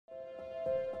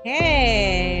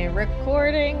Hey,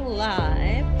 recording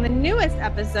live the newest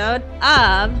episode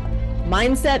of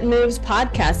Mindset Moves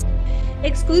podcast,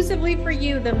 exclusively for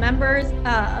you, the members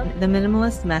of the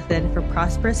Minimalist Method for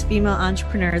Prosperous Female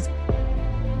Entrepreneurs.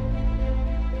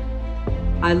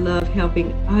 I love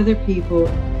helping other people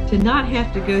to not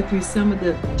have to go through some of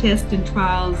the tests and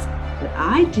trials that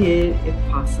I did,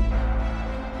 if possible.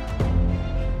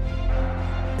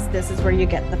 This is where you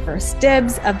get the first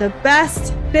dibs of the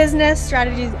best business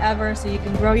strategies ever so you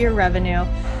can grow your revenue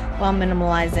while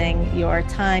minimalizing your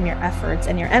time, your efforts,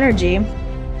 and your energy.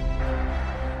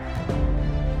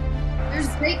 There's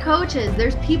great coaches.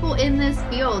 There's people in this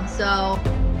field. So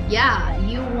yeah,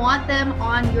 you want them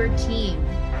on your team.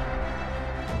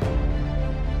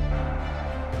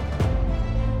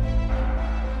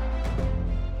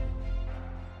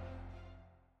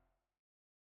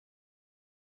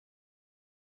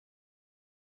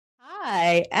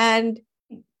 Hi, and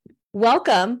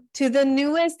welcome to the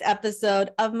newest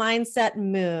episode of Mindset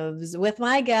Moves with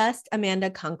my guest, Amanda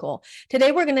Kunkel.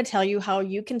 Today, we're going to tell you how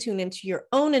you can tune into your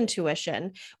own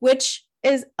intuition, which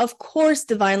is, of course,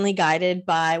 divinely guided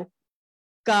by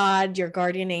God, your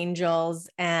guardian angels,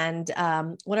 and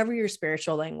whatever your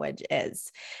spiritual language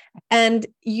is. And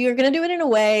you're going to do it in a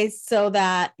way so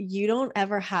that you don't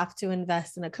ever have to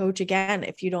invest in a coach again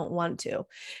if you don't want to,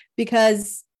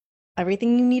 because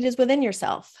everything you need is within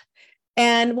yourself.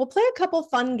 And we'll play a couple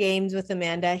fun games with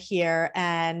Amanda here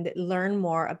and learn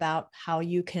more about how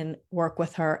you can work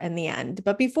with her in the end.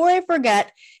 But before I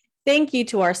forget, thank you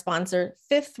to our sponsor,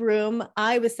 Fifth Room.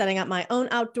 I was setting up my own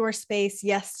outdoor space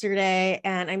yesterday,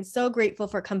 and I'm so grateful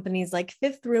for companies like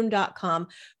fifthroom.com,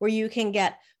 where you can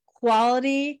get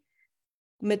quality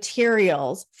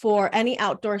materials for any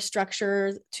outdoor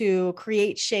structures to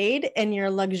create shade in your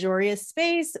luxurious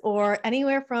space, or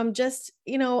anywhere from just,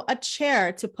 a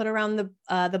chair to put around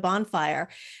the bonfire,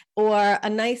 or a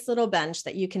nice little bench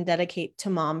that you can dedicate to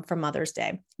mom for Mother's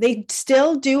Day. They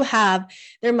still do have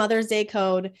their Mother's Day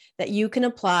code that you can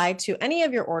apply to any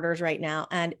of your orders right now,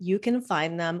 and you can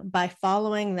find them by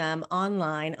following them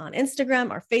online on Instagram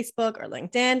or Facebook or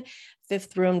LinkedIn.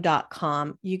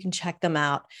 Fifthroom.com. You can check them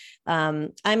out.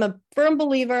 I'm a firm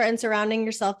believer in surrounding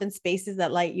yourself in spaces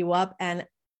that light you up and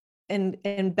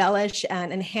embellish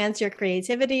and enhance your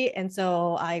creativity. And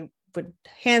so I would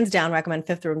hands down recommend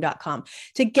fifthroom.com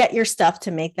to get your stuff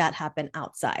to make that happen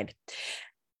outside.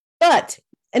 But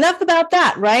enough about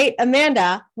that, right?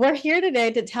 Amanda, we're here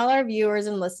today to tell our viewers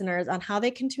and listeners on how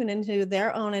they can tune into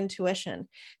their own intuition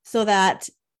so that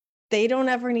they don't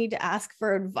ever need to ask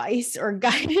for advice or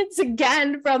guidance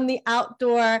again from the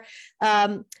outdoor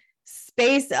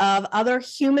space of other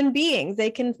human beings.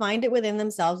 They can find it within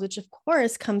themselves, which of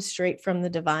course comes straight from the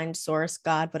divine source,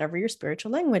 God, whatever your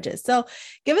spiritual language is. So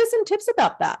give us some tips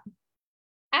about that.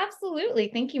 Absolutely.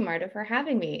 Thank you, Marta, for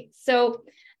having me. So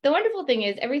the wonderful thing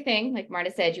is everything, like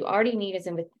Marta said, you already need is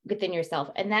within yourself.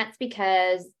 And that's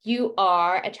because you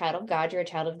are a child of God. You're a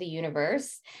child of the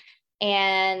universe.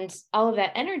 And all of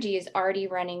that energy is already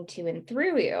running to and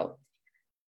through you.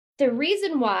 The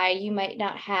reason why you might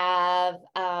not have,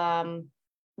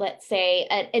 let's say,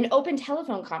 an open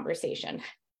telephone conversation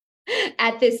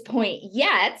at this point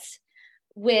yet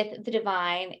with the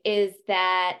divine is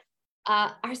that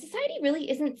our society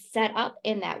really isn't set up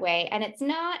in that way. And it's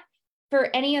not for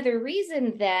any other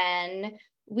reason than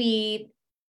we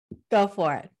go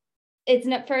for it. It's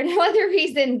not for no other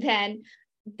reason than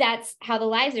that's how the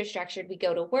lives are structured. We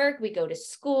go to work, we go to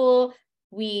school,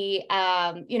 we,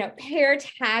 pay our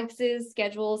taxes,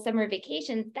 schedule summer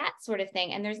vacations, that sort of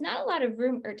thing. And there's not a lot of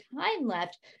room or time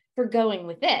left for going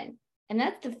within. And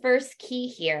that's the first key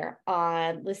here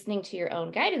on listening to your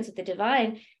own guidance with the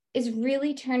divine, is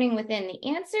really turning within.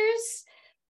 The answers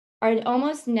are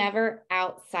almost never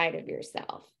outside of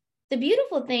yourself. The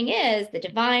beautiful thing is the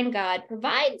divine God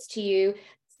provides to you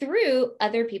through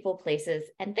other people, places,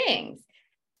 and things.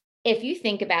 If you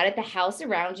think about it, the house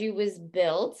around you was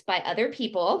built by other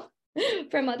people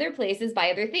from other places,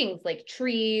 by other things like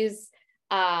trees,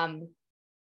 any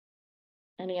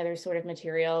other sort of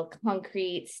material,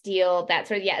 concrete, steel, that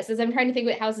sort of, yes. As I'm trying to think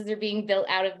what houses are being built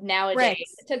out of nowadays, right.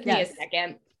 It took me a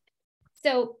second.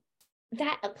 So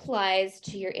that applies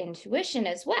to your intuition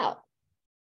as well.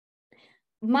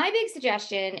 My big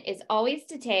suggestion is always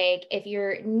to take, if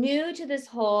you're new to this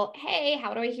whole, hey,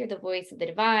 how do I hear the voice of the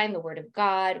divine, the word of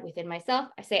God within myself?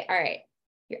 I say, all right,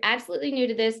 you're absolutely new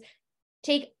to this.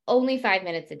 Take only 5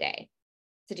 minutes a day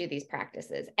to do these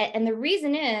practices. And the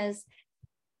reason is,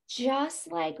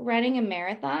 just like running a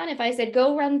marathon, if I said,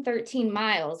 go run 13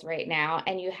 miles right now,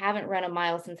 and you haven't run a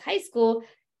mile since high school,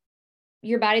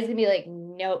 your body's gonna be like,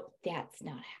 nope, that's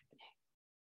not happening.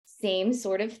 Same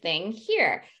sort of thing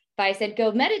here. If I said,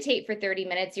 go meditate for 30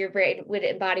 minutes, your brain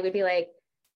and body would be like,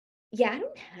 yeah, I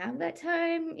don't have that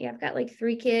time. Yeah, I've got like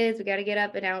 3 kids. We got to get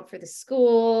up and out for the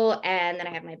school. And then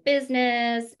I have my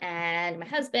business and my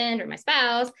husband or my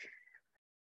spouse.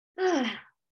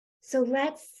 So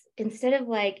let's, instead of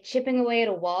like chipping away at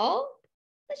a wall,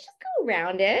 let's just go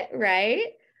around it, right?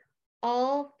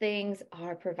 All things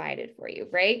are provided for you,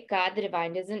 right? God, the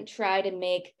divine, doesn't try to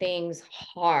make things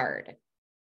hard,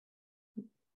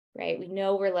 right? We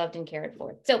know we're loved and cared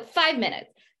for. So 5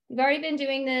 minutes. We've already been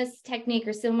doing this technique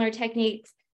or similar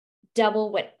techniques.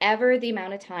 Double whatever the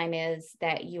amount of time is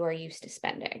that you are used to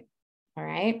spending, all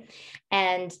right?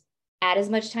 And add as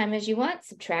much time as you want,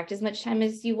 subtract as much time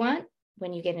as you want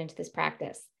when you get into this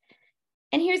practice.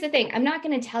 And here's the thing, I'm not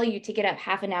going to tell you to get up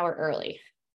half an hour early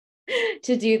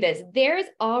to do this. There's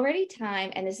already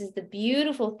time, and this is the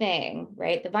beautiful thing,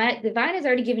 right? The divine has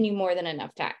already given you more than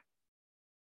enough time.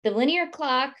 The linear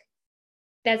clock,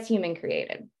 that's human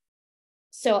created.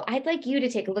 So I'd like you to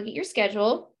take a look at your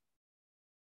schedule,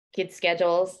 kids'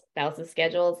 schedules, spouses'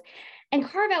 schedules, and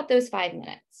carve out those 5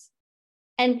 minutes.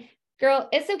 And girl,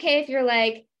 it's okay if you're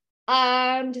like,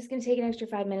 I'm just going to take an extra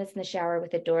 5 minutes in the shower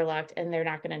with the door locked and they're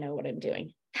not going to know what I'm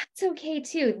doing. That's okay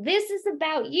too. This is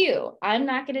about you. I'm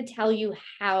not going to tell you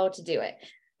how to do it.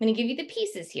 I'm going to give you the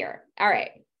pieces here. All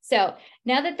right. So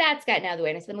now that that's gotten out of the way,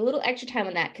 and I spent a little extra time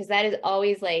on that because that is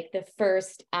always like the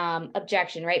first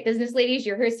objection, right? Business ladies,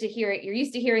 you're used to hear it. You're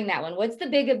used to hearing that one. What's the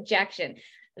big objection?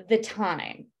 The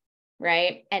time,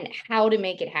 right? And how to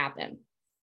make it happen.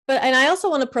 And I also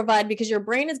want to provide, because your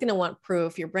brain is going to want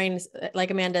proof. Your brain's,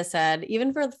 like Amanda said,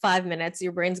 even for 5 minutes,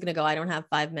 your brain's going to go, I don't have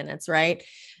 5 minutes, right?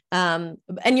 And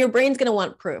your brain's going to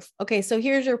want proof. Okay, so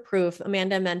here's your proof.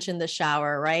 Amanda mentioned the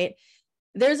shower, right?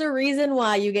 There's a reason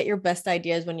why you get your best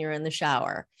ideas when you're in the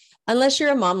shower. Unless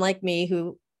you're a mom like me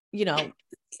who,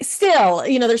 still,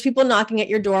 there's people knocking at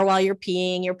your door while you're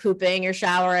peeing, you're pooping, you're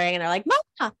showering, and they're like,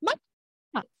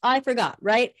 Mama, I forgot,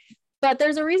 right? But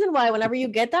there's a reason why whenever you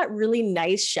get that really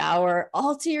nice shower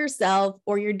all to yourself,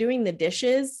 or you're doing the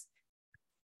dishes,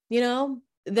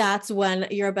 that's when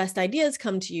your best ideas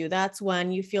come to you. That's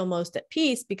when you feel most at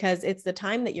peace, because it's the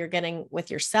time that you're getting with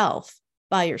yourself,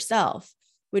 by yourself,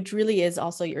 which really is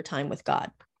also your time with God.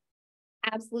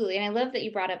 Absolutely. And I love that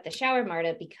you brought up the shower,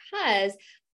 Marta, because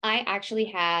I actually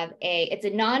have it's a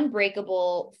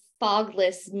non-breakable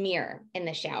fogless mirror in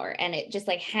the shower, and it just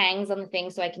like hangs on the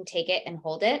thing so I can take it and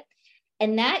hold it.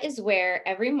 And that is where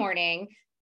every morning,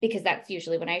 because that's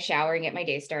usually when I shower and get my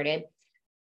day started,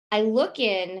 I look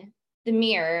in the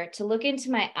mirror to look into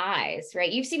my eyes,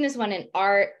 right? You've seen this one in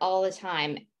art all the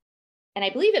time. And I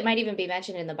believe it might even be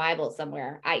mentioned in the Bible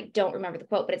somewhere. I don't remember the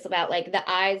quote, but it's about like the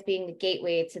eyes being the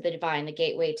gateway to the divine, the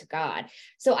gateway to God.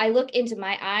 So I look into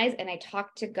my eyes and I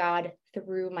talk to God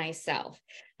through myself,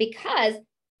 because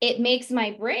it makes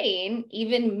my brain,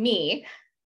 even me,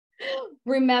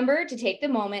 remember to take the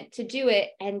moment to do it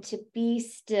and to be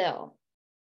still.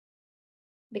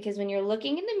 Because when you're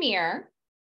looking in the mirror,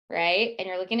 right, and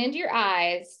you're looking into your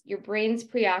eyes, your brain's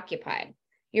preoccupied.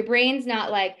 Your brain's not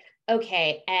like,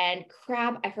 okay, and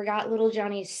crap, I forgot little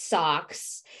Johnny's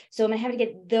socks, so I'm gonna have to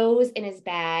get those in his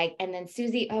bag. And then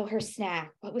Susie, her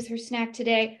snack. What was her snack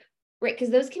today? Right, because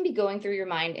those can be going through your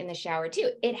mind in the shower too.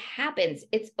 It happens.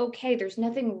 It's okay. There's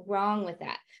nothing wrong with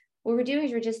that. What we're doing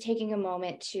is we're just taking a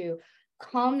moment to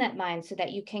calm that mind so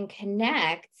that you can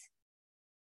connect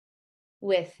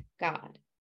with God,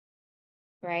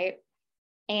 right?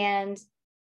 And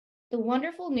the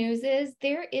wonderful news is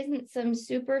there isn't some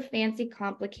super fancy,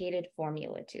 complicated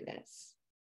formula to this.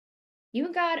 You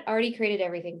and God already created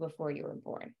everything before you were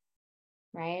born,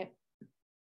 right?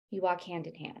 You walk hand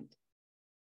in hand.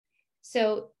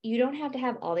 So you don't have to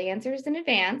have all the answers in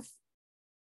advance.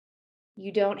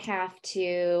 You don't have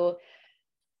to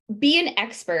be an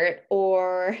expert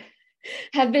or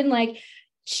have been like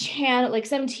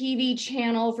some TV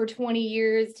channel for 20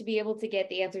 years to be able to get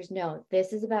the answers. No,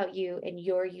 this is about you and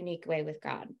your unique way with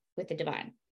God, with the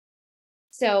divine.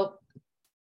 So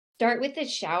start with the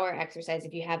shower exercise.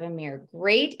 If you have a mirror,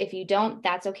 great. If you don't,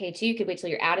 that's okay too. You could wait till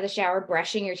you're out of the shower,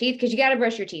 brushing your teeth, because you got to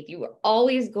brush your teeth. You are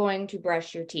always going to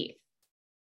brush your teeth,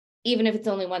 even if it's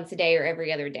only once a day or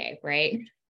every other day, right?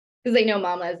 Because I know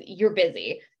mamas, you're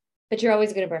busy, but you're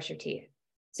always going to brush your teeth.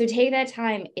 So take that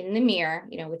time in the mirror,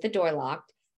 with the door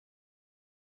locked,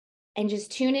 and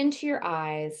just tune into your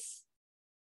eyes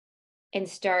and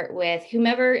start with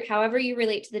however you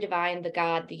relate to the divine, the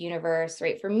God, the universe,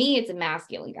 right? For me, it's a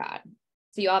masculine God.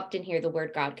 So you often hear the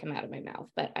word God come out of my mouth,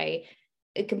 but I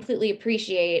completely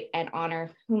appreciate and honor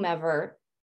whomever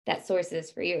that source is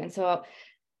for you. And so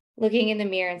looking in the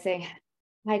mirror and saying,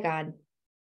 hi, God,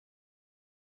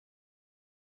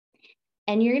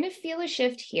 And you're going to feel a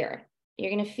shift here.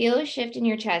 You're going to feel a shift in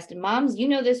your chest. And moms, you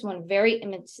know this one very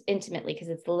intimately because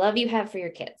it's the love you have for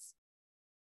your kids,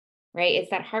 right?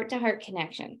 It's that heart-to-heart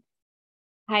connection.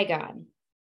 Hi, God.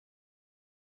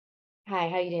 Hi,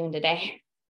 how you doing today?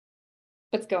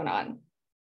 What's going on?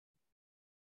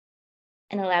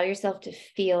 And allow yourself to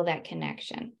feel that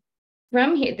connection.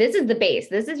 From here, this is the base.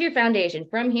 This is your foundation.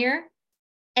 From here,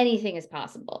 anything is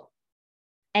possible.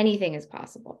 Anything is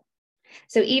possible.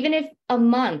 So even if a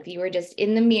month you were just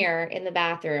in the mirror, in the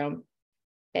bathroom,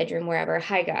 bedroom, wherever,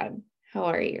 hi, God, how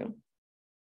are you?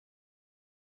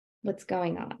 What's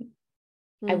going on?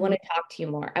 Mm-hmm. I want to talk to you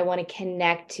more. I want to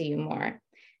connect to you more.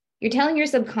 You're telling your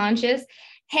subconscious,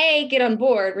 hey, get on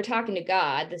board. We're talking to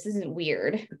God. This isn't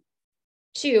weird.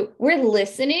 2, we're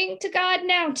listening to God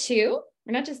now too.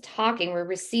 We're not just talking, we're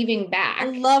receiving back. I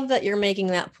love that you're making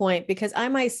that point because I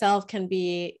myself can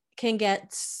be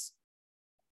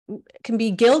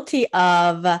guilty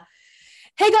of,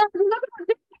 hey God,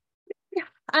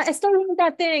 I still want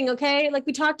that thing. Okay. Like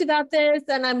we talked about this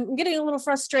and I'm getting a little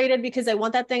frustrated because I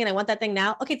want that thing and I want that thing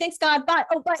now. Okay. Thanks God. Bye.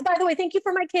 Oh, by the way, thank you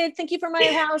for my kids. Thank you for my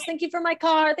house. Thank you for my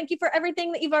car. Thank you for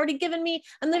everything that you've already given me.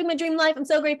 I'm living my dream life. I'm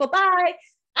so grateful. Bye.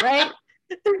 Right.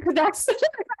 That's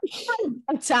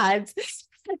sometimes.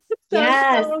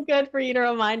 So good for you to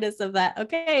remind us of that.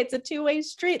 Okay. It's a two-way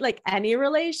street, like any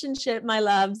relationship, my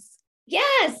loves.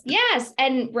 Yes.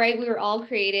 And right, we were all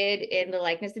created in the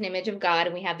likeness and image of God,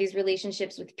 and we have these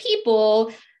relationships with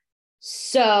people.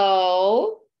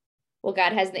 So, well,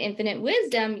 God has the infinite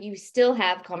wisdom. You still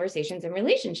have conversations and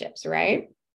relationships, right?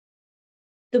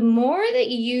 The more that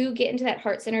you get into that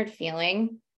heart-centered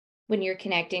feeling when you're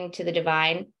connecting to the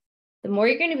divine, the more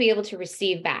you're going to be able to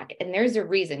receive back. And there's a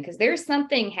reason, because there's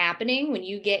something happening when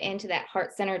you get into that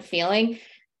heart-centered feeling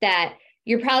that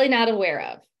you're probably not aware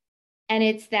of. And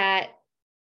it's that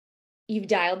you've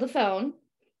dialed the phone.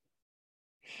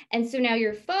 And so now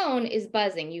your phone is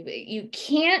buzzing. You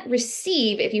can't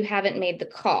receive if you haven't made the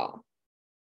call.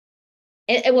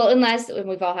 Well, unless, and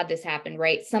we've all had this happen,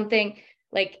 right? Something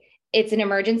like it's an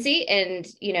emergency and,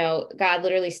 God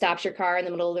literally stops your car in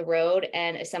the middle of the road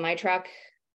and a semi-truck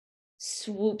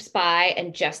swoops by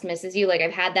and just misses you. Like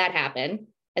I've had that happen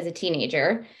as a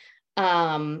teenager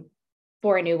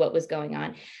before I knew what was going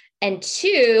on. And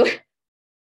 2,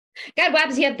 God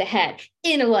whaps you up the head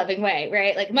in a loving way,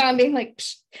 right? Like mom being like,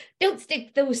 don't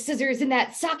stick those scissors in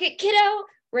that socket, kiddo,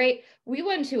 right? We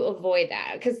want to avoid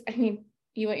that because,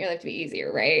 you want your life to be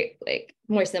easier, right? Like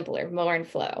more simpler, more in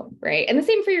flow, right? And the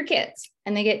same for your kids,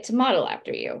 and they get to model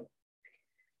after you.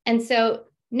 And so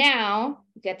now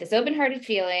you get this open-hearted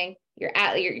feeling. You're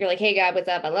like, hey, God, what's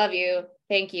up? I love you.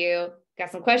 Thank you.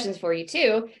 Got some questions for you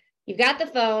too. You've got the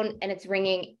phone and it's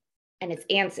ringing and it's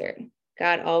answered.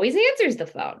 God always answers the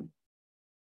phone,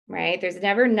 right? There's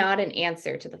never not an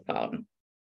answer to the phone.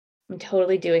 I'm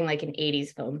totally doing like an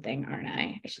 80s phone thing, aren't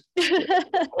I? I should do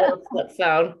a little flip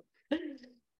phone.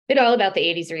 Been all about the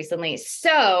 80s recently.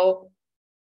 So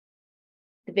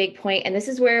the big point, and this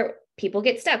is where people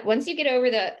get stuck. Once you get over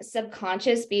the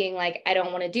subconscious being like, I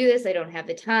don't want to do this, I don't have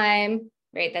the time,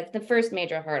 right? That's the first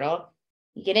major hurdle.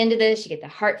 You get into this, you get the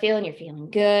heart feeling, you're feeling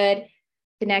good.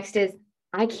 The next is,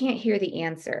 I can't hear the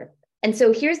answer. And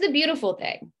so here's the beautiful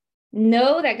thing.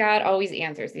 Know that God always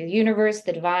answers. The universe,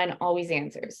 the divine always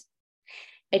answers.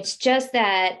 It's just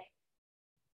that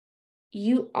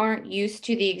you aren't used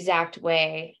to the exact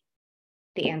way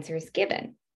the answer is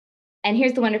given. And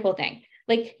here's the wonderful thing.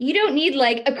 Like, you don't need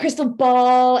like a crystal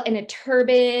ball and a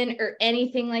turban or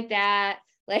anything like that.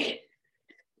 Like,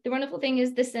 the wonderful thing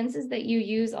is the senses that you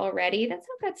use already. That's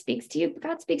how God speaks to you.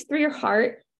 God speaks through your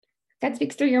heart. God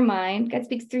speaks through your mind. God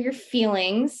speaks through your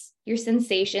feelings, your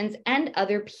sensations, and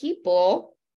other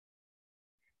people.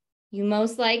 You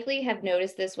most likely have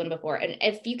noticed this one before. And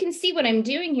if you can see what I'm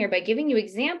doing here by giving you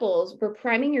examples, we're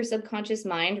priming your subconscious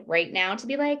mind right now to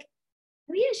be like,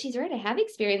 oh yeah, she's right. I have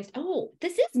experienced, oh,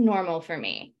 this is normal for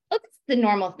me. Oh, this is the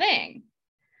normal thing.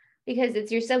 Because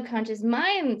it's your subconscious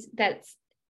mind that's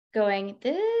going,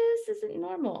 this isn't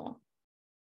normal.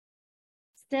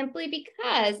 Simply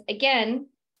because, again,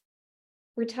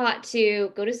 we're taught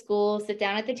to go to school, sit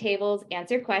down at the tables,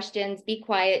 answer questions, be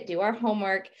quiet, do our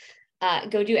homework,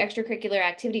 go do extracurricular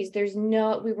activities.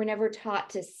 We were never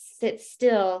taught to sit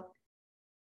still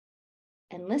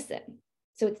and listen.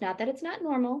 So it's not that it's not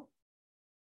normal.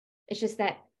 It's just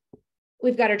that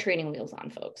we've got our training wheels on,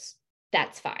 folks.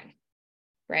 That's fine,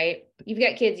 right? You've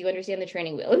got kids, you understand the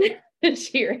training wheel.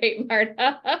 She, right,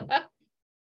 Marta?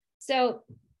 So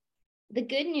the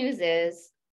good news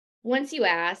is, once you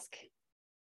ask,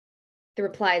 the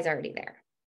reply is already there.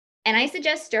 And I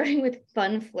suggest starting with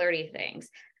fun, flirty things.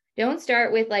 Don't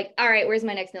start with like, all right, where's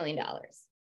my next $1 million?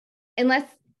 Unless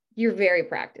you're very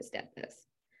practiced at this.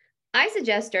 I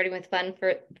suggest starting with fun,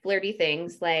 flirty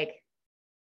things like,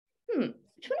 which one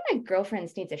of my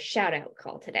girlfriends needs a shout out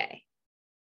call today?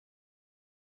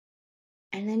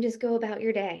 And then just go about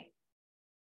your day.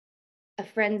 A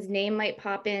friend's name might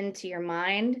pop into your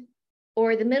mind,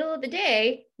 or the middle of the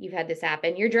day, you've had this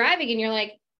happen. You're driving and you're like,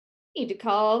 I need to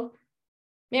call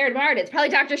Meredith Martin. It's probably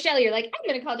Dr. Shelley. You're like, I'm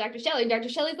going to call Dr. Shelley. And Dr.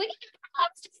 Shelley's like, I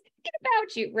was just thinking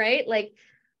about you, right? Like,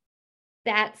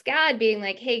 that's God being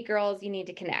like, hey, girls, you need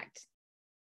to connect.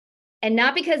 And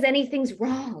not because anything's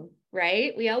wrong,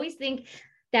 right? We always think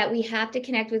that we have to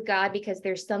connect with God because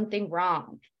there's something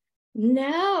wrong.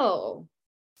 No,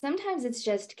 sometimes it's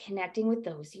just connecting with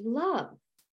those you love.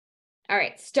 All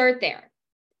right, start there.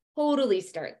 Totally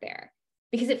start there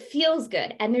because it feels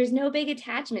good and there's no big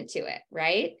attachment to it,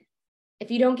 right?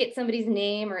 If you don't get somebody's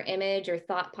name or image or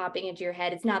thought popping into your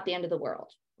head, it's not the end of the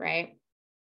world, right?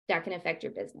 That can affect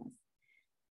your business.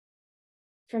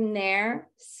 From there,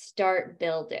 start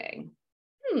building.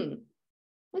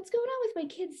 What's going on with my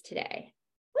kids today?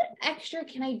 What extra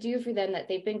can I do for them that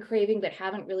they've been craving but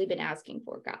haven't really been asking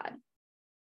for, God?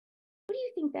 What do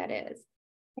you think that is?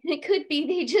 And it could be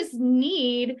they just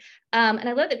need, and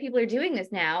I love that people are doing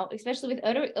this now, especially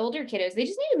with older kiddos, they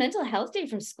just need a mental health day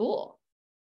from school,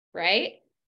 right?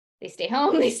 They stay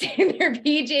home, they stay in their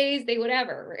PJs, they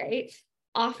whatever, right?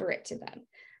 Offer it to them.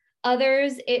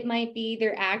 Others, it might be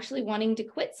they're actually wanting to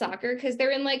quit soccer because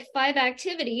they're in like 5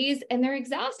 activities and they're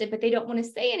exhausted, but they don't want to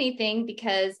say anything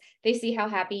because they see how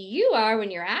happy you are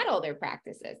when you're at all their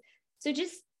practices. So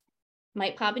just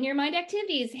might pop in your mind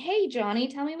activities. Hey, Johnny,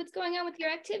 tell me what's going on with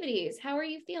your activities. How are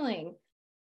you feeling?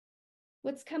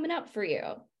 What's coming up for you,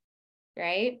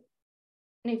 right?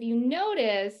 And if you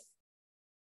notice,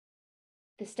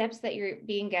 the steps that you're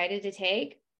being guided to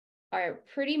take are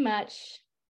pretty much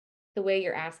the way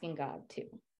you're asking God to,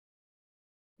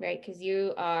 right? Because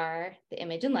you are the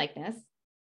image and likeness.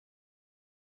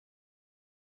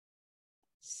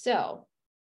 So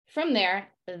from there,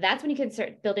 that's when you can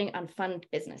start building on fun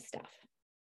business stuff.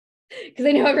 Because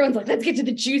I know everyone's like, let's get to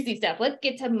the juicy stuff. Let's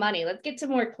get to money. Let's get to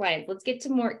more clients. Let's get to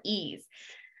more ease.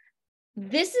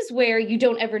 This is where you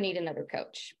don't ever need another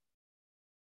coach.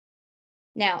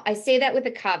 Now, I say that with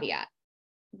a caveat,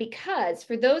 because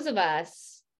for those of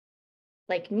us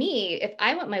like me, if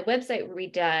I want my website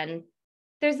redone,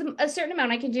 there's a certain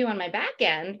amount I can do on my back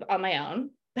end on my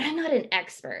own, but I'm not an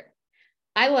expert.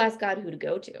 I will ask God who to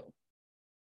go to.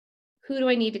 Who do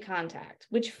I need to contact?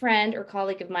 Which friend or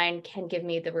colleague of mine can give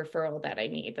me the referral that I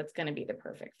need that's going to be the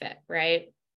perfect fit,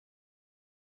 right?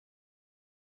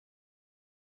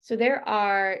 So there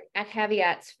are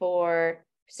caveats for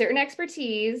certain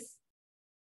expertise,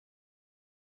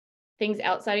 things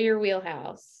outside of your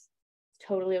wheelhouse. It's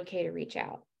totally okay to reach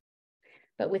out.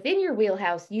 But within your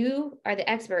wheelhouse, you are the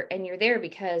expert and you're there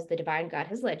because the divine God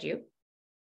has led you.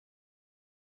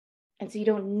 And so you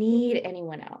don't need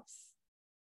anyone else.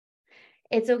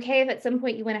 It's okay if at some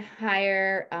point you want to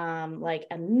hire like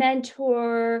a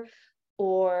mentor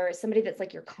or somebody that's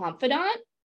like your confidant,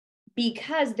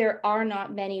 because there are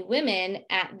not many women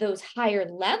at those higher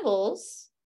levels,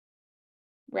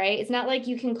 right? It's not like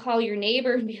you can call your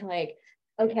neighbor and be like,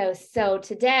 okay, so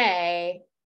today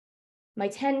my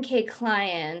 10K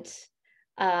client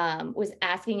was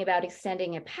asking about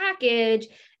extending a package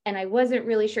and I wasn't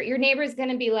really sure. Your neighbor's going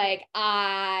to be like,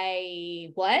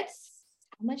 what?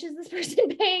 How much is this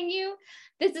person paying you?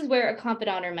 This is where a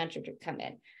confidant or mentor could come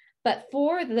in. But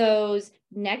for those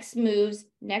next moves,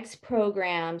 next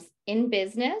programs in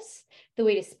business, the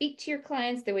way to speak to your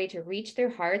clients, the way to reach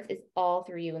their hearts is all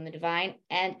through you and the divine.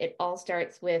 And it all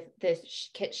starts with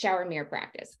this shower mirror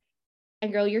practice.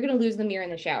 And girl, you're going to lose the mirror in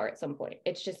the shower at some point.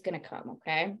 It's just going to come,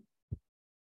 okay?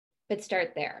 But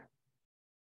start there.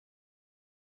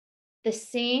 The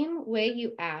same way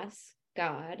you ask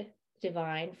God,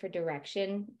 divine, for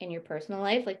direction in your personal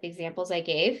life, like the examples I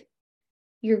gave,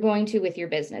 you're going to with your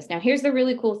business. Now, here's the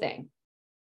really cool thing.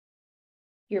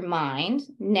 Your mind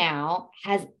now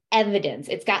has evidence.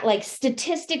 It's got like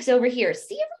statistics over here.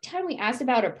 See, every time we asked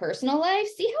about our personal life,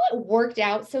 see how it worked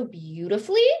out so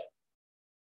beautifully?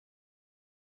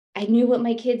 I knew what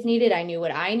my kids needed. I knew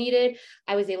what I needed.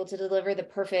 I was able to deliver the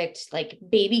perfect like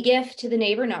baby gift to the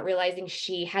neighbor, not realizing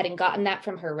she hadn't gotten that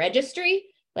from her registry.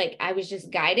 Like I was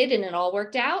just guided and it all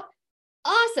worked out.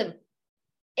 Awesome.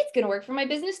 It's going to work for my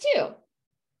business too.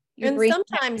 And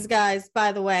sometimes, guys,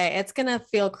 by the way, it's going to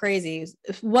feel crazy.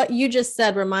 What you just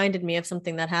said reminded me of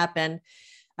something that happened.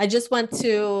 I just went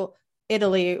to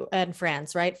Italy and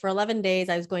France, right? For 11 days,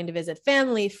 I was going to visit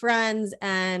family, friends.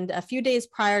 And a few days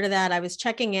prior to that, I was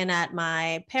checking in at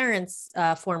my parents'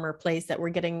 former place that we're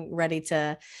getting ready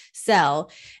to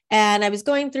sell. And I was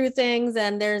going through things,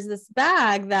 and there's this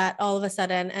bag that all of a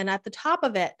sudden, and at the top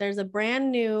of it, there's a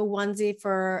brand new onesie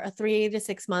for a 3 to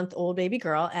 6 month old baby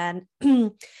girl and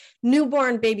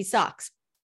newborn baby socks.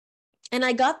 And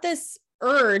I got this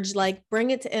urge, like,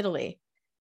 bring it to Italy.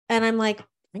 And I'm like,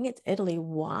 bring it to Italy.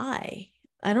 Why?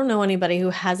 I don't know anybody who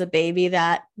has a baby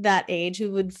that age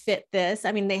who would fit this.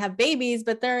 I mean, they have babies,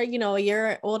 but they're, a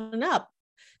year old and up.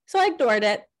 So I ignored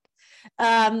it.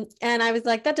 And I was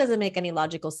like, that doesn't make any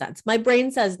logical sense. My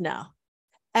brain says no.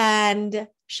 And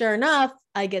sure enough,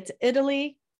 I get to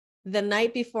Italy. The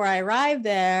night before I arrived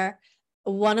there,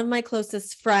 one of my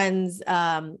closest friends,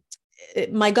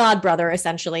 my god brother,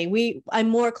 essentially, I'm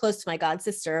more close to my god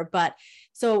sister, but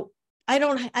so I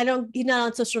don't, he's not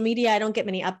on social media. I don't get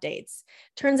many updates.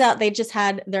 Turns out they just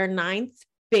had their 9th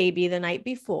baby the night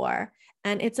before,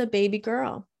 and it's a baby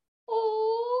girl.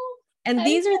 Oh, and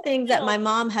these are things that my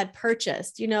mom had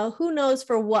purchased, who knows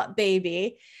for what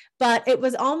baby, but it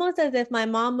was almost as if my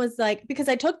mom was like, because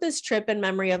I took this trip in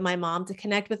memory of my mom to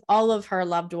connect with all of her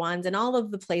loved ones and all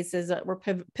of the places that were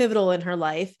pivotal in her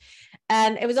life.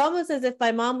 And it was almost as if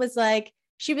my mom was like,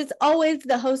 she was always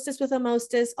the hostess with a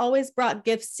mostess, always brought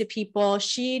gifts to people.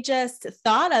 She just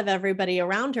thought of everybody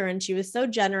around her, and she was so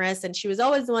generous, and she was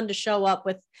always the one to show up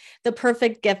with the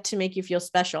perfect gift to make you feel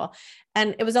special.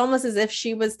 And it was almost as if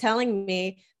she was telling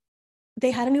me, they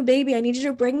had a new baby. I need you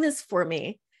to bring this for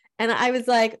me. And I was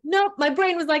like, nope. My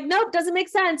brain was like, nope, doesn't make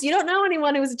sense. You don't know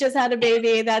anyone who's just had a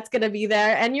baby that's going to be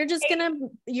there. And you're going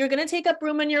to take up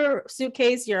room in your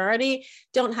suitcase. You already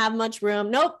don't have much room.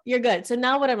 Nope, you're good. So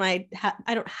now what am I?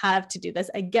 I don't have to do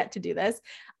this. I get to do this.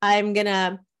 I'm going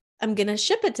to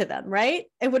ship it to them. Right.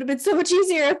 It would have been so much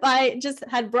easier if I just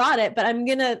had brought it, but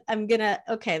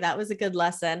okay, that was a good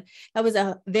lesson. That was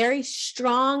a very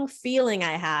strong feeling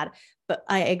I had, but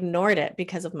I ignored it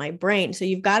because of my brain. So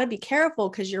you've got to be careful,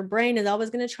 because your brain is always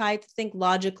going to try to think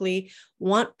logically,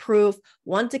 want proof,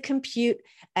 want to compute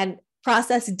and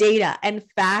process data and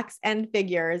facts and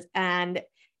figures. And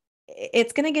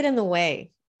it's going to get in the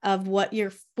way of what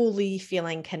you're fully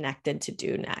feeling connected to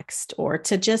do next, or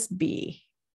to just be.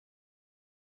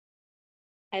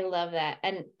 I love that.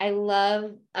 And I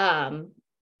love the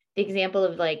example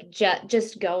of like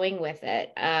just going with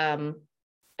it.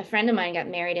 A friend of mine got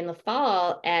married in the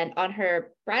fall, and on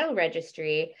her bridal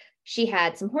registry, she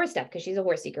had some horse stuff because she's a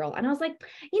horsey girl. And I was like,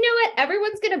 you know what?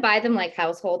 Everyone's going to buy them like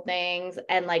household things.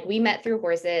 And like, we met through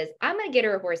horses. I'm going to get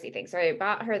her a horsey thing. So I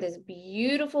bought her this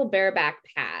beautiful bareback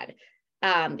pad.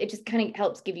 It just kind of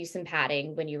helps give you some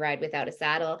padding when you ride without a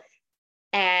saddle.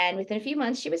 And within a few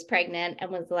months, she was pregnant and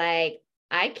was like,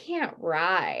 I can't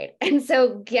ride. And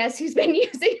so guess who's been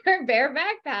using her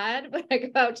bareback pad when I go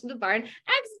out to the barn?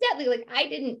 Accidentally, like, I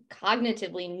didn't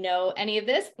cognitively know any of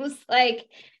this. It was like,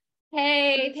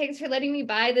 hey, thanks for letting me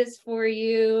buy this for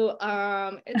you.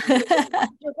 It's really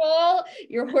comfortable.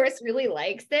 Your horse really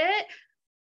likes it.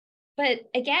 But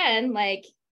again, like,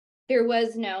 there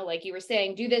was no, like you were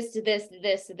saying, do this to this, to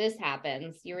this, to this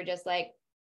happens. You were just like,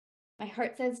 my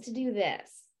heart says to do this.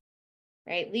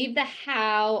 Right? Leave the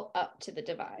how up to the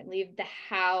divine, leave the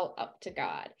how up to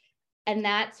God. And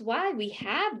that's why we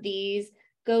have these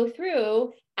go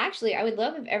through. Actually, I would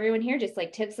love if everyone here just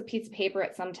like takes a piece of paper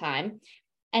at some time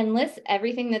and lists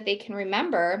everything that they can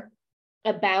remember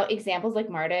about examples like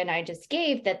Marta and I just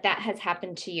gave, that has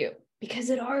happened to you,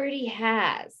 because it already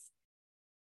has.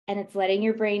 And it's letting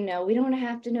your brain know we don't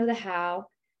have to know the how.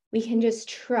 We can just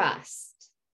trust.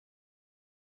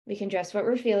 We can trust what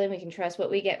we're feeling. We can trust what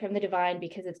we get from the divine,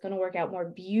 because it's going to work out more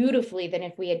beautifully than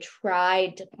if we had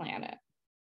tried to plan it.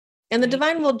 And the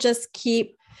divine will just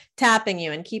keep tapping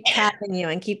you and keep tapping you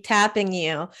and keep tapping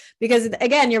you, because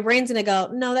again, your brain's going to go,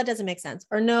 no, that doesn't make sense.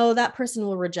 Or no, that person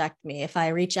will reject me if I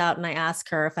reach out and I ask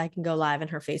her if I can go live in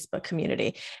her Facebook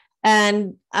community.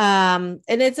 And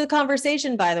it's a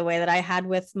conversation, by the way, that I had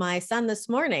with my son this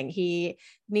morning. He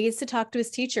needs to talk to his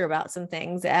teacher about some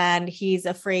things, and he's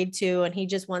afraid to, and he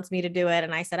just wants me to do it.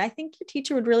 And I said, I think your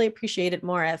teacher would really appreciate it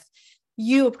more if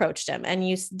you approached him and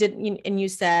you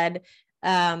said,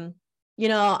 I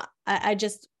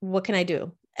just, what can I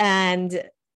do? And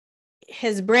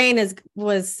his brain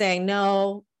was saying,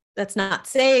 no, that's not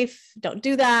safe. Don't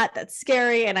do that. That's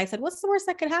scary. And I said, what's the worst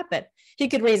that could happen? He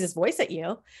could raise his voice at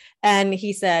you. And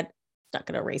he said, not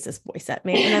going to raise his voice at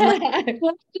me. And I'm like,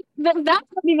 that's not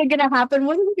even going to happen.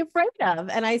 What are you afraid of?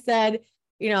 And I said,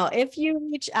 if you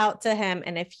reach out to him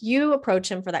and if you approach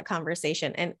him for that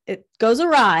conversation and it goes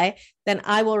awry, then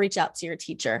I will reach out to your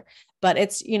teacher. But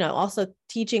it's, also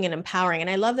teaching and empowering. And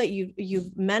I love that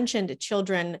you've mentioned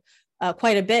children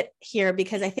quite a bit here,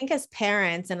 because I think as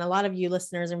parents, and a lot of you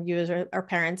listeners and viewers are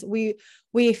parents,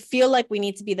 we feel like we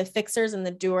need to be the fixers and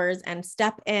the doers and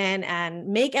step in and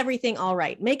make everything all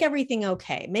right, make everything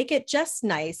okay, make it just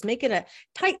nice, make it a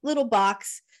tight little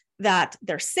box that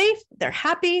they're safe, they're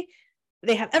happy,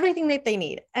 they have everything that they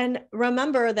need. And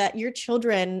remember that your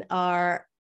children are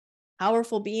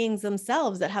powerful beings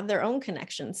themselves that have their own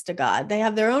connections to God. They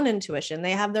have their own intuition.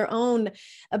 They have their own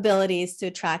abilities to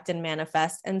attract and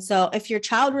manifest. And so if your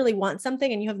child really wants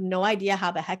something and you have no idea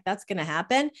how the heck that's going to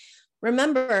happen,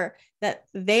 remember that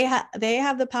they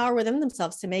have the power within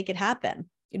themselves to make it happen.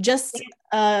 Just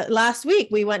last week,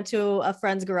 we went to a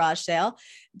friend's garage sale,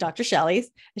 Dr. Shelley's.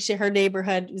 Her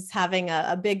neighborhood was having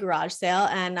a big garage sale.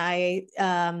 And I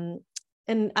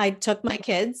took my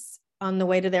kids on the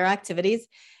way to their activities.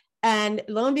 And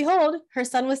lo and behold, her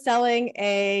son was selling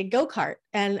a go-kart,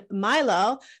 and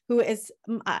Milo, who is,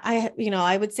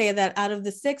 I would say that out of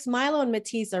the 6, Milo and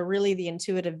Matisse are really the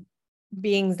intuitive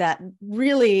beings that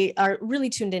really are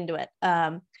tuned into it.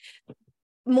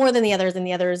 More than the others, and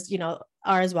the others,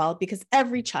 are as well, because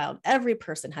every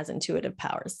person has intuitive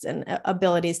powers and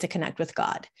abilities to connect with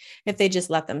God if they just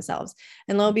let themselves.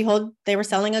 And lo and behold, they were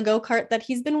selling a go-kart that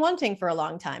he's been wanting for a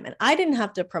long time. And I didn't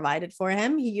have to provide it for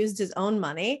him. He used his own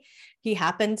money. He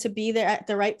happened to be there at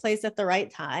the right place at the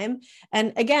right time.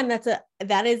 And again,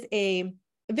 that is a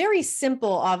very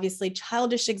simple, obviously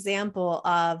childish example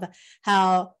of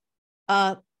how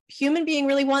human being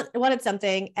really wanted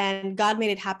something, and God made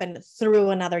it happen through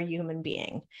another human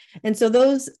being. And so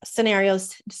those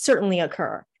scenarios certainly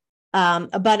occur.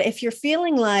 But if you're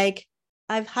feeling like,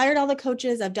 I've hired all the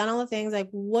coaches, I've done all the things, like,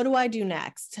 what do I do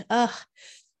next?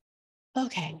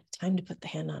 Okay, time to put the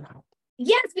hand on heart.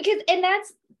 Yes, and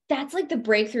that's like the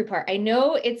breakthrough part. I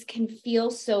know it can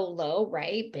feel so low,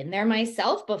 right? Been there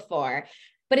myself before.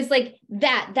 But it's like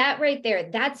that right there,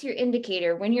 that's your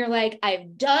indicator. When you're like,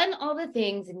 I've done all the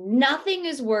things, nothing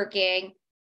is working.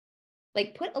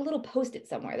 Like, put a little Post-it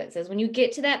somewhere that says, when you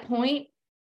get to that point,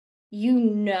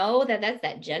 that's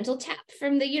that gentle tap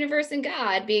from the universe and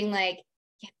God being like,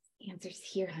 yes, the answer's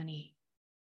here, honey.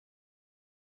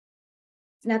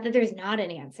 It's not that there's not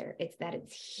an answer. It's that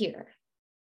it's here.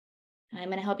 And I'm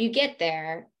going to help you get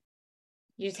there.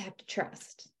 You just have to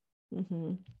trust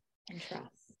and trust.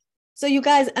 So you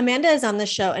guys, Amanda is on the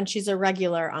show, and she's a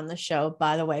regular on the show,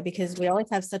 by the way, because we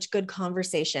always have such good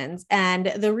conversations. And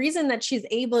the reason that she's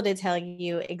able to tell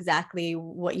you exactly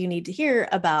what you need to hear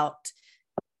about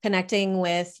connecting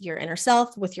with your inner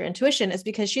self, with your intuition, is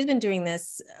because she's been doing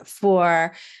this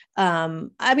for, I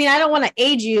don't want to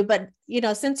age you, but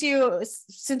since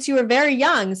you were very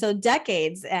young, so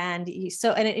decades, and you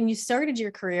started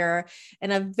your career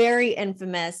in a very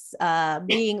infamous,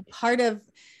 being part of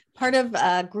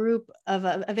a group of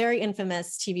a very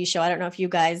infamous TV show. I don't know if you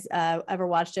guys ever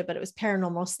watched it, but it was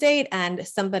Paranormal State, and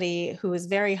somebody who is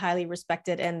very highly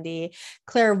respected in the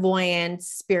clairvoyant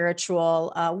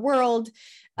spiritual world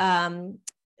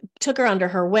took her under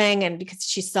her wing, and because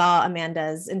she saw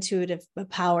Amanda's intuitive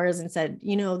powers and said,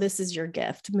 this is your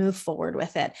gift, move forward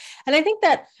with it. And I think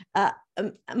that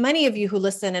many of you who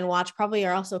listen and watch probably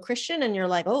are also Christian, and you're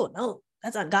like, oh no,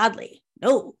 that's ungodly.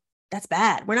 No, that's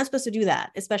bad. We're not supposed to do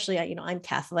that. Especially, I'm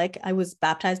Catholic. I was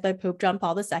baptized by Pope John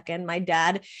Paul II. My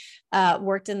dad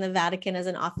worked in the Vatican as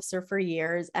an officer for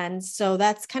years. And so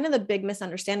that's kind of the big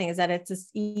misunderstanding, is that it's this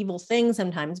evil thing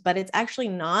sometimes, but it's actually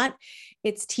not.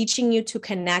 It's teaching you to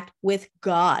connect with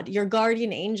God, your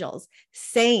guardian angels,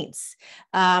 saints,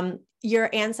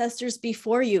 your ancestors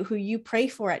before you, who you pray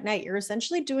for at night. You're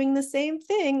essentially doing the same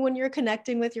thing when you're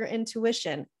connecting with your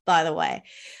intuition, by the way.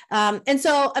 And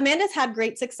so Amanda's had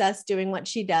great success doing what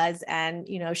she does. And,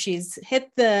 she's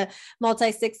hit the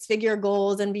multi-6-figure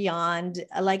goals and beyond,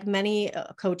 like many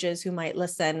coaches who might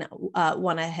listen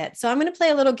want to hit. So I'm going to play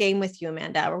a little game with you,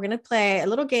 Amanda. We're going to play a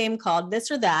little game called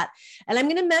This or That. And I'm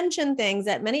going to mention things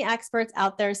that many experts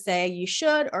out there say you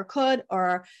should or could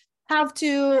or have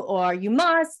to, or you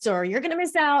must, or you're going to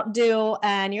miss out, do.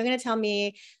 And you're going to tell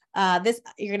me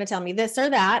this or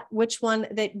that. Which one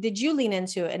did you lean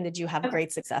into and did you have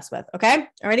great success with? Okay.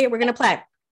 Alrighty. We're going to play.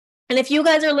 And if you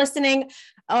guys are listening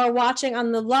or watching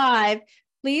on the live,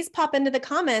 please pop into the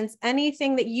comments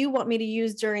anything that you want me to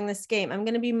use during this game. I'm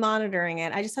going to be monitoring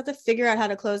it. I just have to figure out how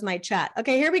to close my chat.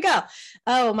 Okay, here we go.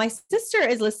 Oh, my sister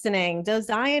is listening.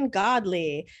 Dosian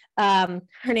Godly. Her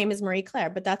name is Marie Claire,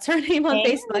 but that's her name on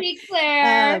Facebook. Marie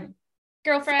Claire.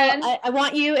 girlfriend. I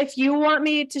want you, if you want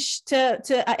me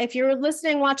if you're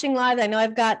listening, watching live, I know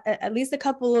I've got at least a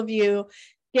couple of you,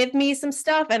 give me some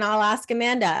stuff and I'll ask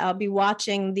Amanda. I'll be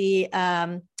watching the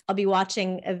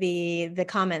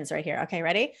comments right here. Okay,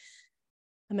 ready?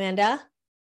 Amanda,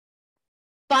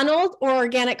 funneled or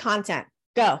organic content?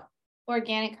 Go.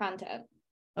 Organic content.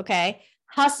 Okay.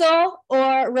 Hustle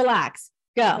or relax?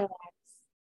 Go. Relax.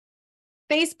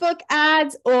 Facebook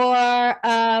ads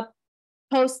or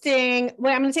posting.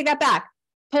 Wait, I'm going to take that back.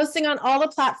 Posting on all the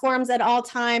platforms at all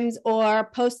times, or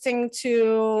posting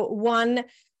to one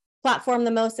platform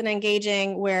the most and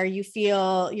engaging where you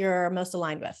feel you're most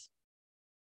aligned with?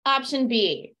 Option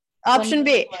B. Option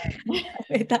B.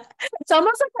 It's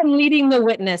almost like I'm leading the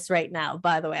witness right now,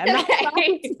 by the way. I'm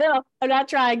not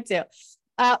trying to.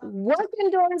 Work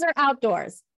indoors or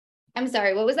outdoors? I'm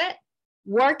sorry, what was that?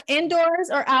 Work indoors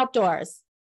or outdoors?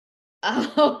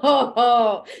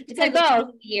 Oh, depends on the time of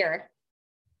the year.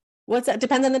 What's that?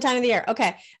 Depends on the time of the year.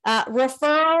 Okay.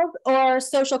 Referrals or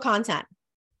social content?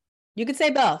 You could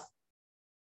say both.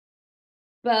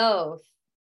 Both.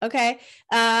 Okay.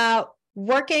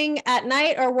 Working at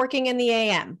night or working in the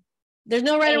AM? There's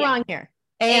no right or wrong here.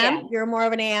 AM? You're more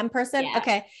of an AM person? Yeah.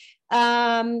 Okay.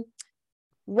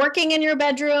 Working in your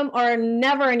bedroom or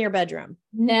never in your bedroom?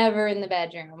 Never in the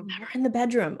bedroom. Never in the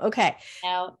bedroom. Okay.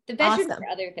 No, the bedroom Awesome. for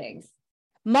other things.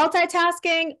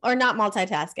 Multitasking or not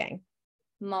multitasking?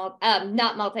 Not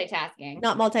multitasking.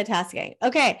 Not multitasking.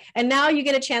 Okay. And now you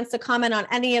get a chance to comment on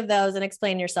any of those and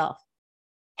explain yourself.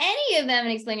 Any of them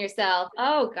and explain yourself.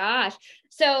 Oh gosh.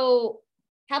 So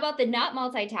how about the not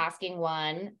multitasking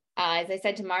one? As I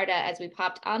said to Marta, as we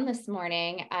popped on this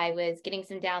morning, I was getting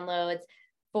some downloads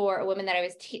for a woman that I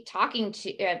was talking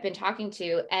to,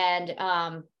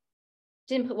 and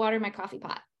didn't put water in my coffee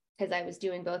pot because I was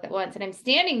doing both at once. And I'm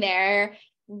standing there,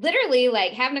 literally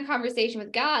like having a conversation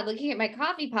with God, looking at my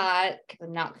coffee pot, because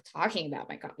I'm not talking about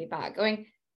my coffee pot, going,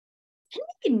 can I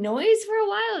make a noise for a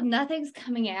while? And nothing's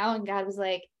coming out. And God was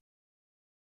like,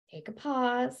 take a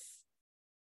pause.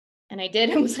 And I did.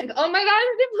 And was like, oh my God,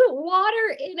 I didn't put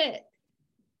water in it.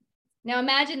 Now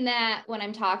imagine that when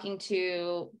I'm talking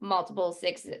to multiple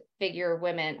six-figure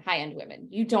women, high-end women.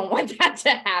 You don't want that to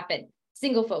happen.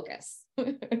 Single focus.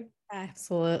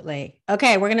 Absolutely.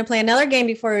 Okay, we're going to play another game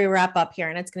before we wrap up here,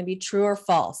 and it's going to be true or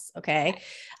false. Okay.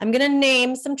 I'm going to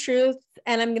name some truths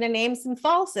and I'm going to name some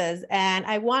falses, and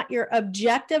I want your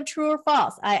objective true or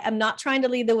false. I'm not trying to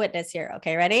lead the witness here.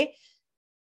 Okay, ready?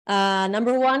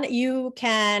 Number one, you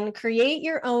can create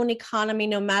your own economy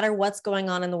no matter what's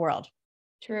going on in the world.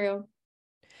 True.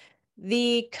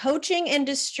 The coaching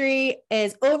industry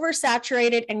is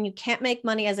oversaturated and you can't make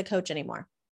money as a coach anymore.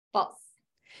 False.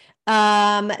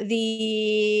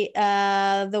 The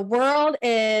world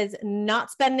is not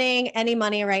spending any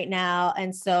money right now,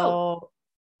 and so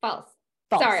false.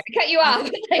 False. Sorry, I cut you off.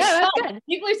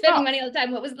 People are spending money all the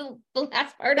time. What was the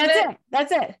last part of it?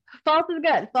 That's it. False is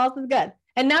good. False is good.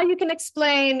 And now you can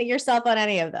explain yourself on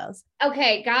any of those.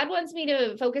 Okay. God wants me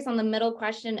to focus on the middle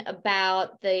question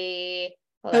about the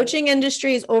coaching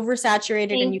industry is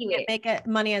oversaturated and you can't make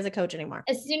money as a coach anymore.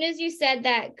 As soon as you said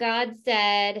that, God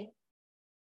said,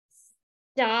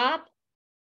 stop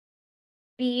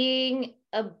being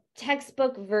a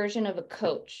textbook version of a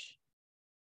coach.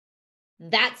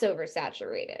 That's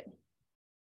oversaturated.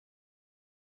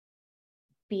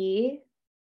 Be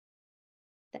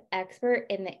the expert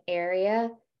in the area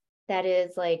that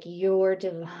is like your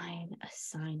divine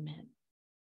assignment.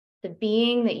 The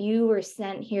being that you were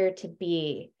sent here to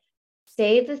be.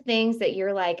 Say the things that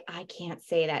you're like, I can't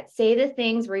say that. Say the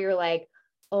things where you're like,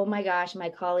 oh my gosh, my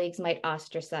colleagues might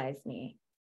ostracize me.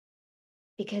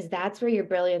 Because that's where your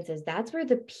brilliance is. That's where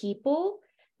the people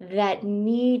that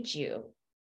need you,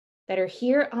 that are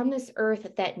here on this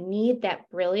earth, that need that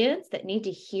brilliance, that need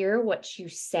to hear what you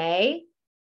say,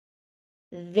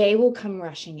 they will come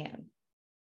rushing in.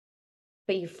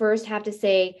 But you first have to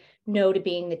say no to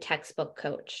being the textbook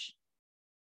coach.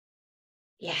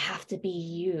 You have to be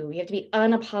you. You have to be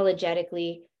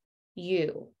unapologetically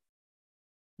you.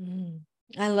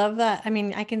 I love that. I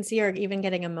mean, I can see her even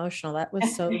getting emotional. That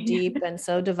was so deep and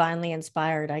so divinely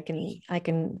inspired. I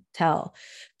can tell.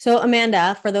 So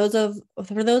Amanda, for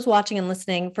those watching and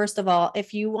listening, first of all,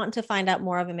 if you want to find out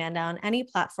more of Amanda on any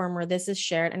platform where this is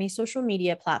shared, any social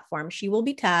media platform, she will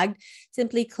be tagged.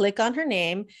 Simply click on her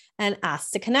name and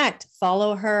ask to connect.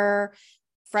 Follow her,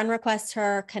 friend request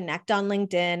her, connect on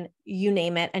LinkedIn, you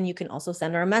name it. And you can also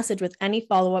send her a message with any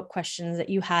follow-up questions that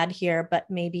you had here, but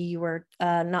maybe you were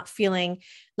not feeling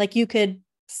like you could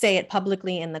say it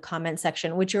publicly in the comment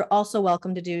section, which you're also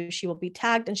welcome to do. She will be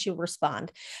tagged and she'll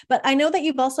respond. But I know that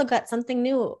you've also got something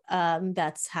new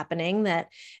that's happening that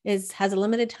has a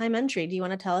limited time entry. Do you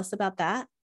want to tell us about that?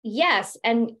 Yes.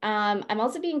 And I'm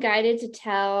also being guided to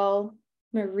tell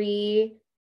Marie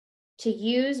to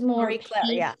use more Marie Claire,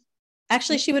 paint. yeah.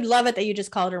 Actually, she would love it that you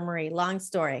just called her Marie. Long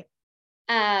story.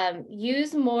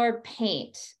 Use more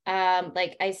paint.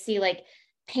 Like I see like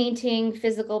painting,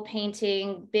 physical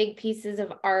painting, big pieces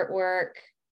of artwork,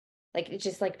 like it's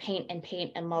just like paint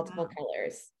and multiple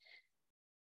colors.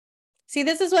 See,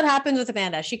 this is what happens with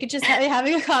Amanda. She could just have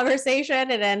having a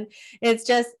conversation and then it's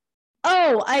just,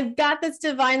 oh, I've got this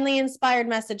divinely inspired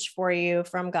message for you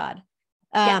from God.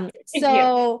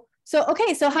 So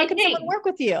okay. So how can someone work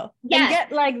with you and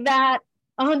get like that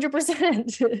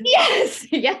 100%?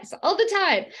 Yes, all the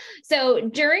time. So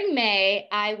during May,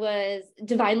 I was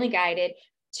divinely guided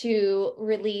to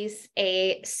release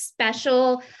a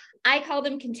special, I call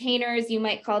them containers, you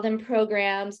might call them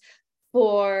programs,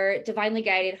 for divinely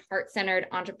guided, heart-centered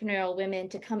entrepreneurial women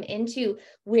to come into,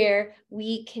 where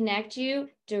we connect you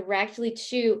directly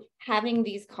to having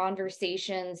these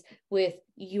conversations with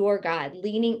your God,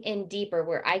 leaning in deeper,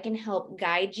 where I can help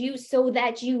guide you so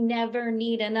that you never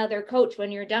need another coach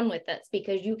when you're done with this,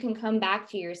 because you can come back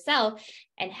to yourself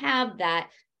and have that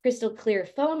crystal clear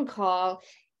phone call,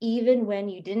 even when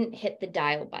you didn't hit the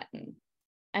dial button.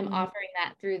 I'm offering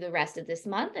that through the rest of this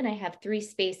month, and I have 3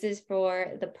 spaces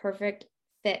for the perfect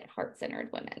fit heart-centered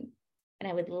women.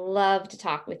 And I would love to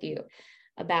talk with you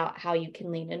about how you can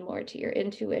lean in more to your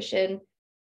intuition,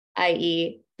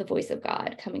 i.e. the voice of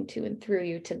God coming to and through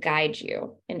you to guide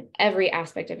you in every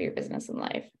aspect of your business and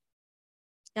life.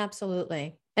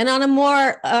 Absolutely. And on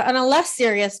a less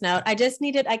serious note, I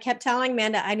kept telling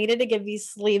Amanda, I needed to give these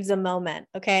sleeves a moment.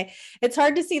 Okay. It's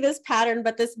hard to see this pattern,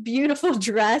 but this beautiful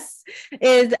dress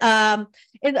is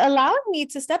allowing me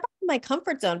to step out of my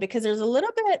comfort zone because there's a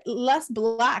little bit less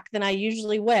black than I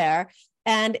usually wear.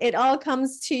 And it all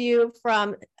comes to you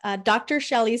from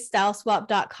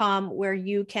drshellystyleswap.com, where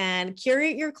you can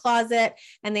curate your closet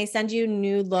and they send you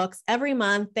new looks every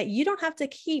month that you don't have to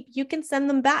keep. You can send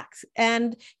them back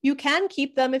and you can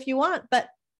keep them if you want, but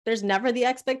there's never the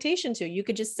expectation to. You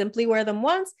could just simply wear them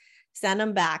once, send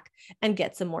them back, and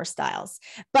get some more styles.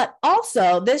 But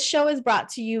also, this show is brought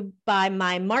to you by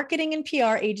my marketing and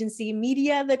PR agency,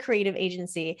 Media the Creative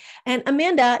Agency. And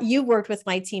Amanda, you've worked with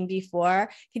my team before.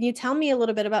 Can you tell me a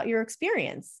little bit about your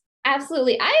experience?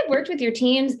 Absolutely. I have worked with your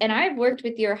teams, and I've worked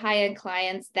with your high-end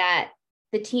clients that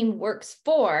the team works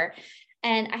for.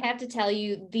 And I have to tell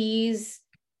you, these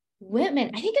women,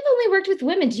 I think I've only worked with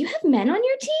women. Do you have men on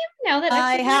your team now that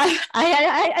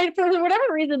I for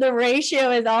whatever reason, the ratio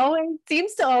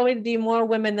seems to always be more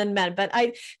women than men, but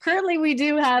we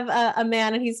do have a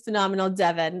man and he's phenomenal.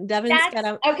 Devin's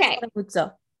okay.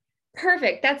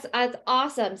 Perfect. That's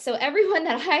awesome. So everyone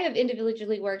that I have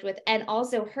individually worked with and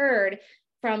also heard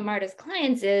from Marta's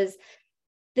clients is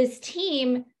this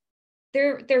team,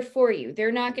 they're for you.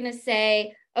 They're not going to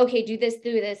say, okay, do this,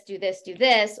 do this, do this, do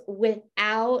this,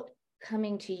 without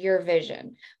coming to your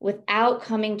vision, without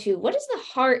coming to what is the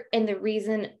heart and the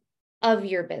reason of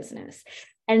your business.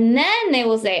 And then they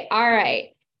will say, all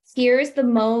right, here's the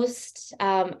most,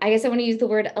 I guess I want to use the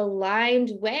word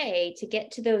aligned way to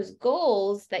get to those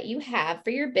goals that you have for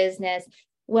your business,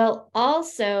 while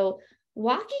also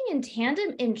walking in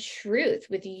tandem in truth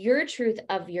with your truth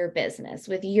of your business,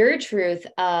 with your truth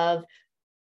of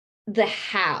the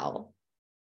how.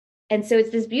 And so it's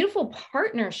this beautiful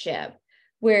partnership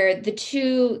where the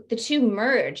two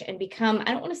merge and become,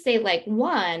 I don't want to say like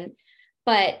one,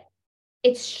 but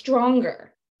it's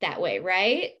stronger that way,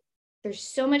 right? There's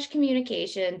so much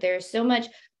communication. There's so much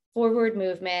forward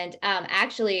movement.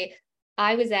 Actually,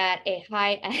 I was at a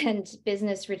high-end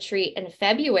business retreat in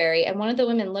February, and one of the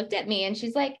women looked at me and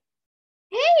she's like,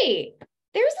 hey,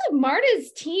 there's a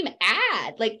Marta's team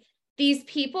ad. Like these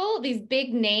people, these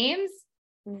big names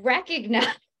recognize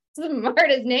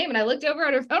Marta's name. And I looked over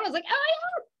at her phone. I was like,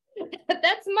 oh, yeah,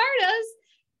 that's Marta's.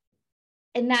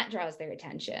 And that draws their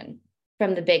attention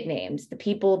from the big names, the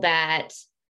people that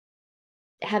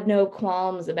have no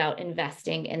qualms about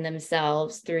investing in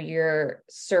themselves through your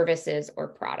services or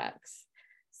products.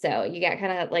 So you got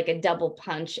kind of like a double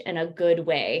punch in a good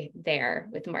way there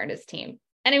with Marta's team.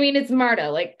 And I mean, it's Marta,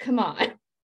 like, come on.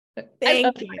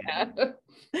 Thank you.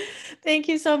 Thank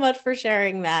you so much for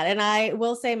sharing that. And I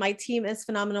will say my team is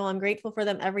phenomenal. I'm grateful for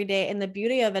them every day. And the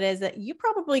beauty of it is that you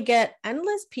probably get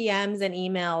endless PMs and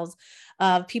emails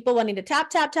of people wanting to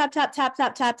tap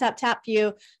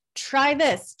you. Try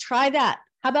this, try that.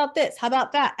 How about this? How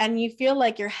about that? And you feel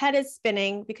like your head is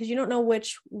spinning because you don't know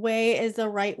which way is the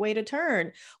right way to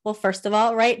turn. Well, first of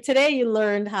all, right today, you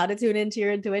learned how to tune into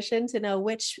your intuition to know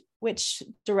which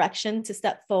direction to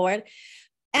step forward.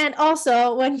 And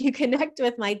also when you connect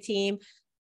with my team,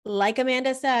 like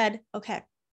Amanda said, okay,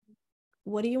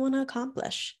 what do you want to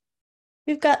accomplish?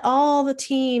 We've got all the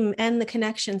team and the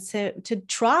connections to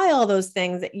try all those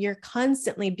things that you're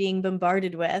constantly being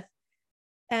bombarded with.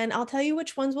 And I'll tell you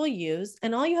which ones we'll use.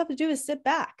 And all you have to do is sit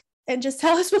back and just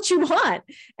tell us what you want,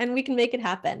 and we can make it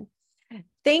happen.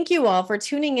 Thank you all for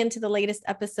tuning into the latest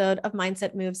episode of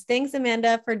Mindset Moves. Thanks,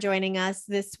 Amanda, for joining us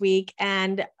this week.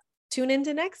 And tune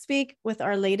into next week with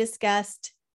our latest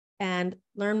guest and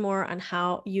learn more on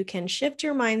how you can shift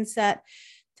your mindset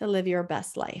to live your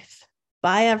best life.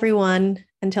 Bye, everyone.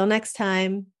 Until next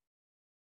time.